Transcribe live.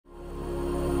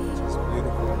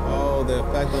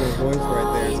fact that her voice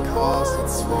right there is awesome.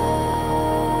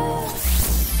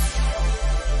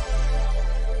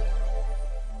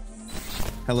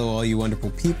 Hello all you wonderful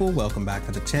people, welcome back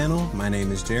to the channel. My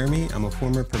name is Jeremy. I'm a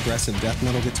former progressive death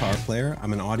metal guitar player.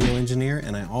 I'm an audio engineer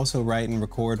and I also write and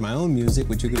record my own music,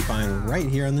 which you can find right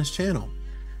here on this channel.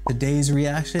 Today's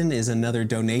reaction is another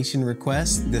donation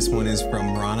request. This one is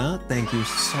from Rana. Thank you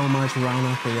so much,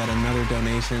 Rana, for yet another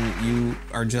donation. You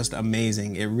are just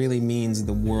amazing. It really means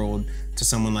the world to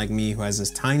someone like me who has this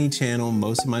tiny channel.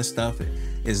 Most of my stuff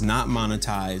is not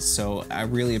monetized, so I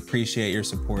really appreciate your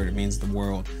support. It means the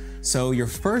world. So your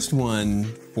first one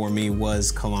for me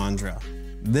was Kalandra.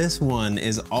 This one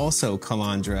is also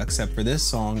Kalandra, except for this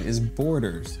song is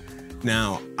Borders.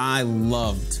 Now, I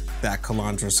loved that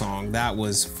Kalandra song. That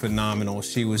was phenomenal.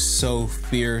 She was so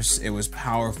fierce. It was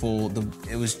powerful.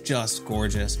 It was just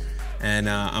gorgeous. And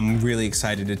I'm really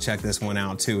excited to check this one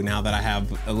out too. Now that I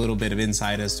have a little bit of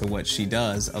insight as to what she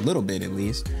does, a little bit at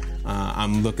least,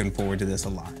 I'm looking forward to this a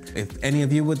lot. If any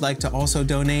of you would like to also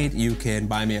donate, you can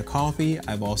buy me a coffee.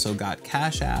 I've also got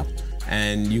Cash App.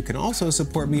 And you can also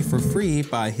support me for free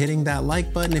by hitting that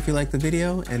like button if you like the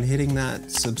video and hitting that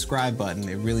subscribe button.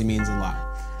 It really means a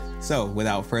lot. So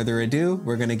without further ado,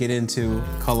 we're gonna get into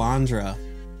Kalandra,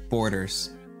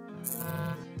 Borders.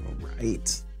 All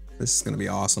right. This is gonna be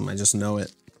awesome, I just know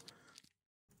it.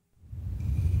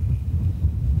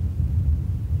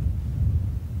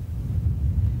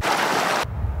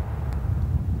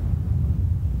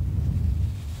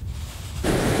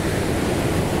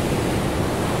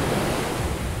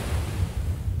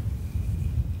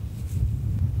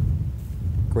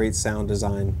 Great sound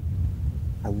design.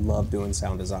 I love doing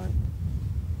sound design.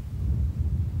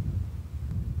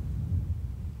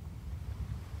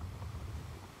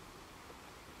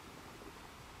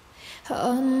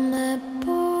 On the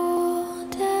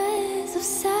borders of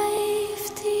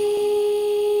safety,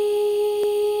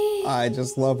 I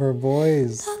just love her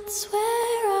voice. that's where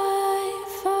I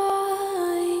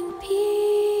find peace,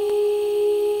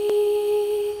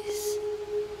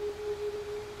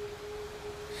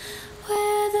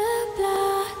 where the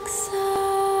black sand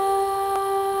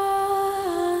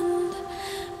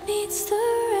meets the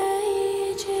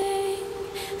raging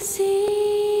sea.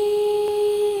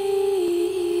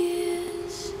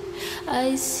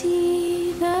 I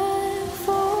see their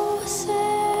forces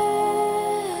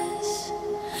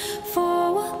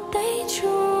for what they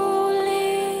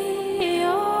truly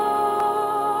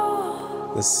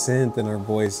are. The synth in her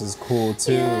voice is cool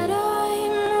too. Yet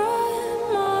I'm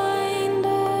reminded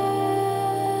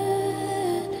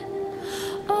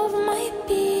of my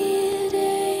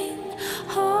beating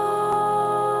heart.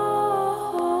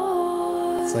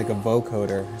 It's like a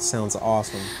vocoder. It sounds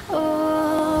awesome.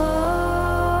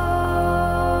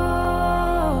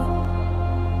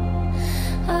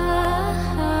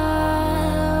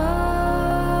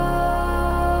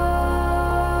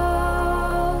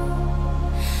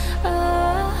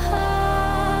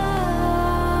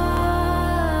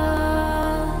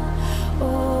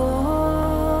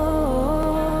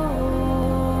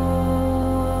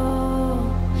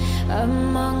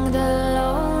 Among the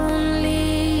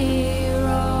lonely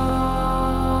rocks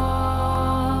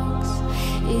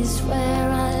is where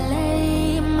I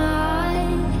lay my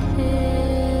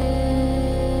head.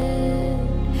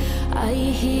 I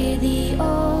hear the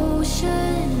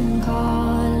ocean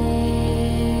calling.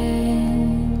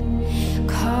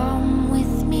 Come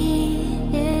with me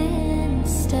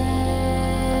instead.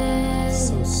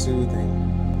 So soothing.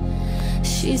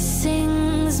 She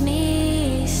sings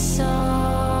me songs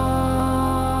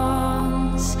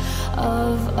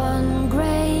of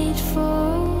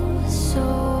ungrateful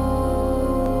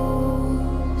souls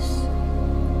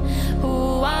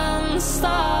who once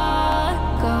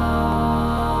thought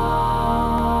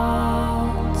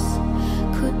gods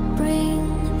could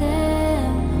bring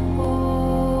them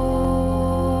home.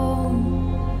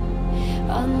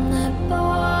 On the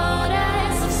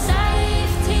borders of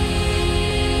safety,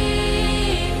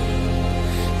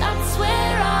 that's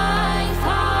where I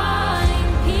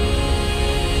find peace,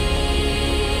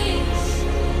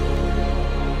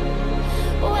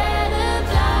 where the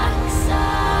black sand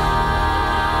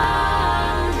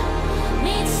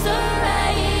meets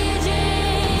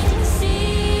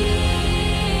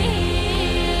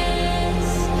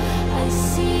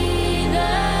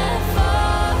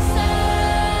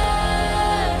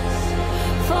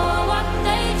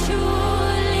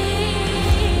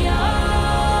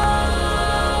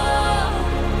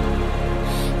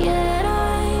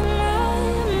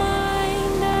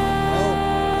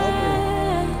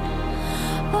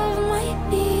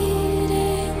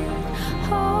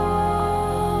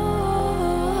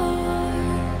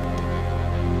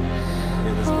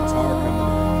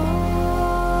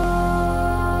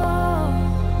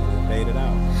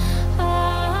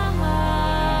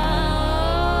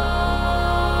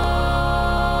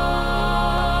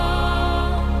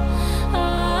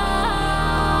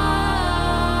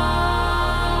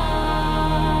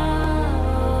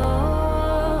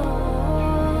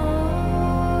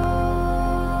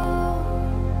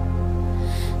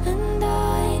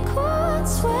could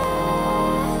swear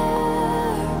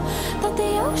that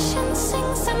the ocean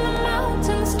sings and the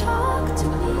mountains talk to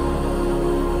me.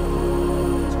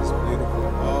 It's beautiful.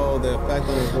 Oh, the effect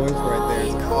on her voice right there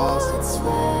is awesome.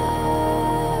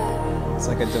 It's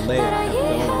like a delay. That I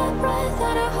hear her breath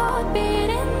and her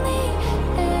heartbeat in the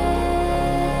air.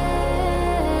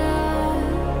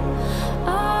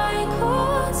 I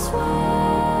could swear.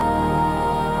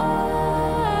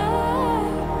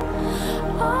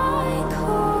 I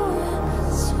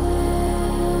could swear.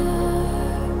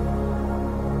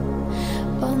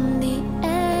 On the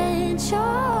edge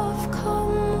of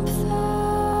comfort,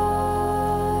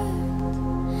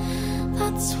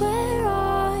 that's where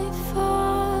I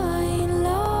find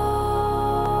love.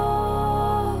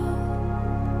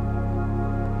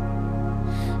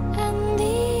 And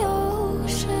the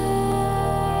ocean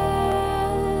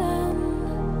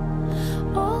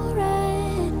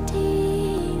already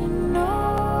knows,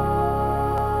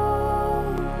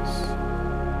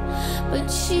 but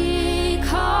she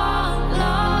can't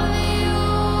love you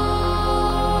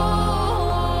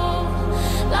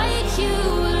like you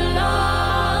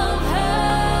love her.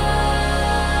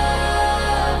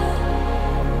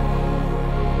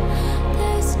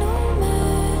 There's no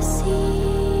mercy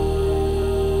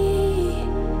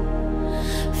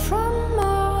from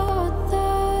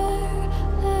Mother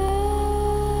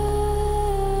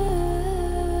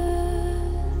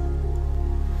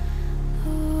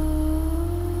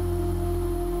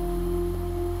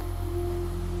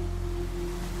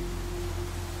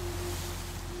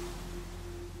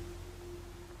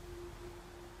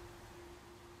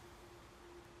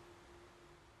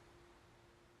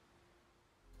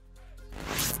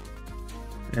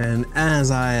And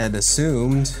as I had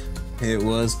assumed, it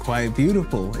was quite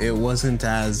beautiful. It wasn't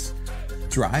as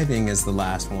driving as the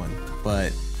last one,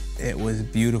 but it was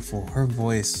beautiful. Her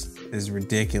voice is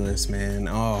ridiculous, man.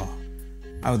 Oh,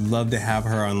 I would love to have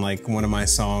her on like one of my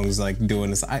songs, like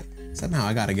doing this. Somehow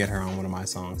I gotta get her on one of my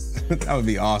songs. That would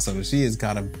be awesome. She has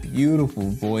got a beautiful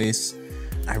voice.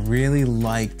 I really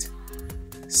liked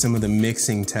some of the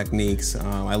mixing techniques.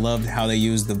 I loved how they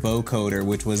used the vocoder,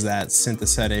 which was that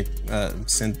synthetic, the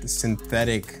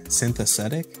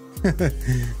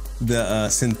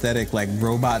synthetic like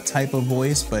robot type of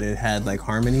voice, but it had like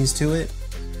harmonies to it.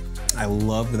 I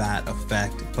loved that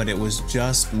effect, but it was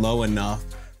just low enough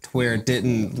to where it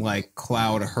didn't like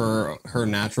cloud her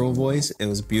natural voice. It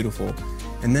was beautiful.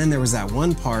 And then there was that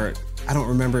one part, I don't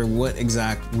remember what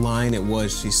exact line it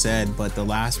was she said, but the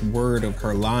last word of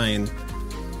her line,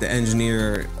 the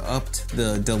engineer upped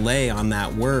the delay on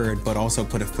that word, but also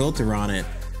put a filter on it.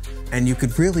 And you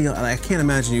could really, I can't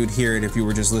imagine you'd hear it if you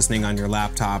were just listening on your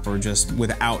laptop or just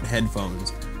without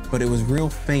headphones. But it was real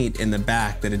faint in the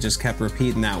back that it just kept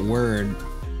repeating that word,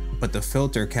 but the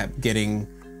filter kept getting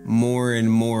more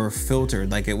and more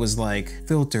filtered. Like it was like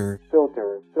filter,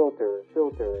 filter, filter,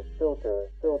 filter,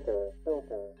 filter, filter,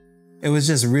 filter. It was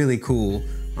just really cool.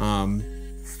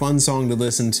 Fun song to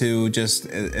listen to, just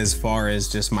as far as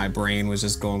just my brain was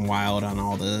just going wild on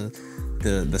all the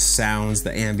sounds,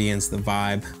 the ambience, the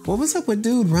vibe. What was up with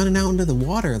dude running out into the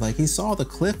water? Like he saw the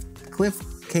cliff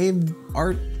cave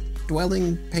art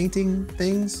dwelling painting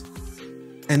things,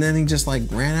 and then he just like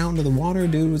ran out into the water.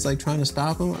 Dude was like trying to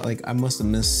stop him. Like I must have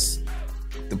missed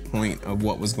the point of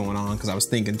what was going on because I was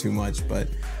thinking too much, but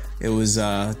it was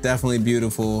definitely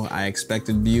beautiful. I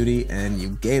expected beauty and you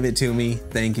gave it to me.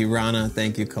 Thank you, Rana.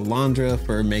 Thank you, Kalandra,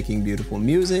 for making beautiful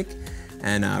music.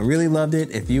 And I really loved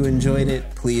it. If you enjoyed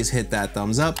it, please hit that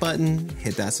thumbs up button,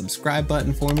 hit that subscribe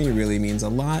button for me. It really means a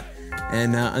lot.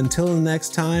 And until the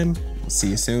next time, we'll see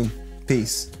you soon.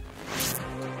 Peace.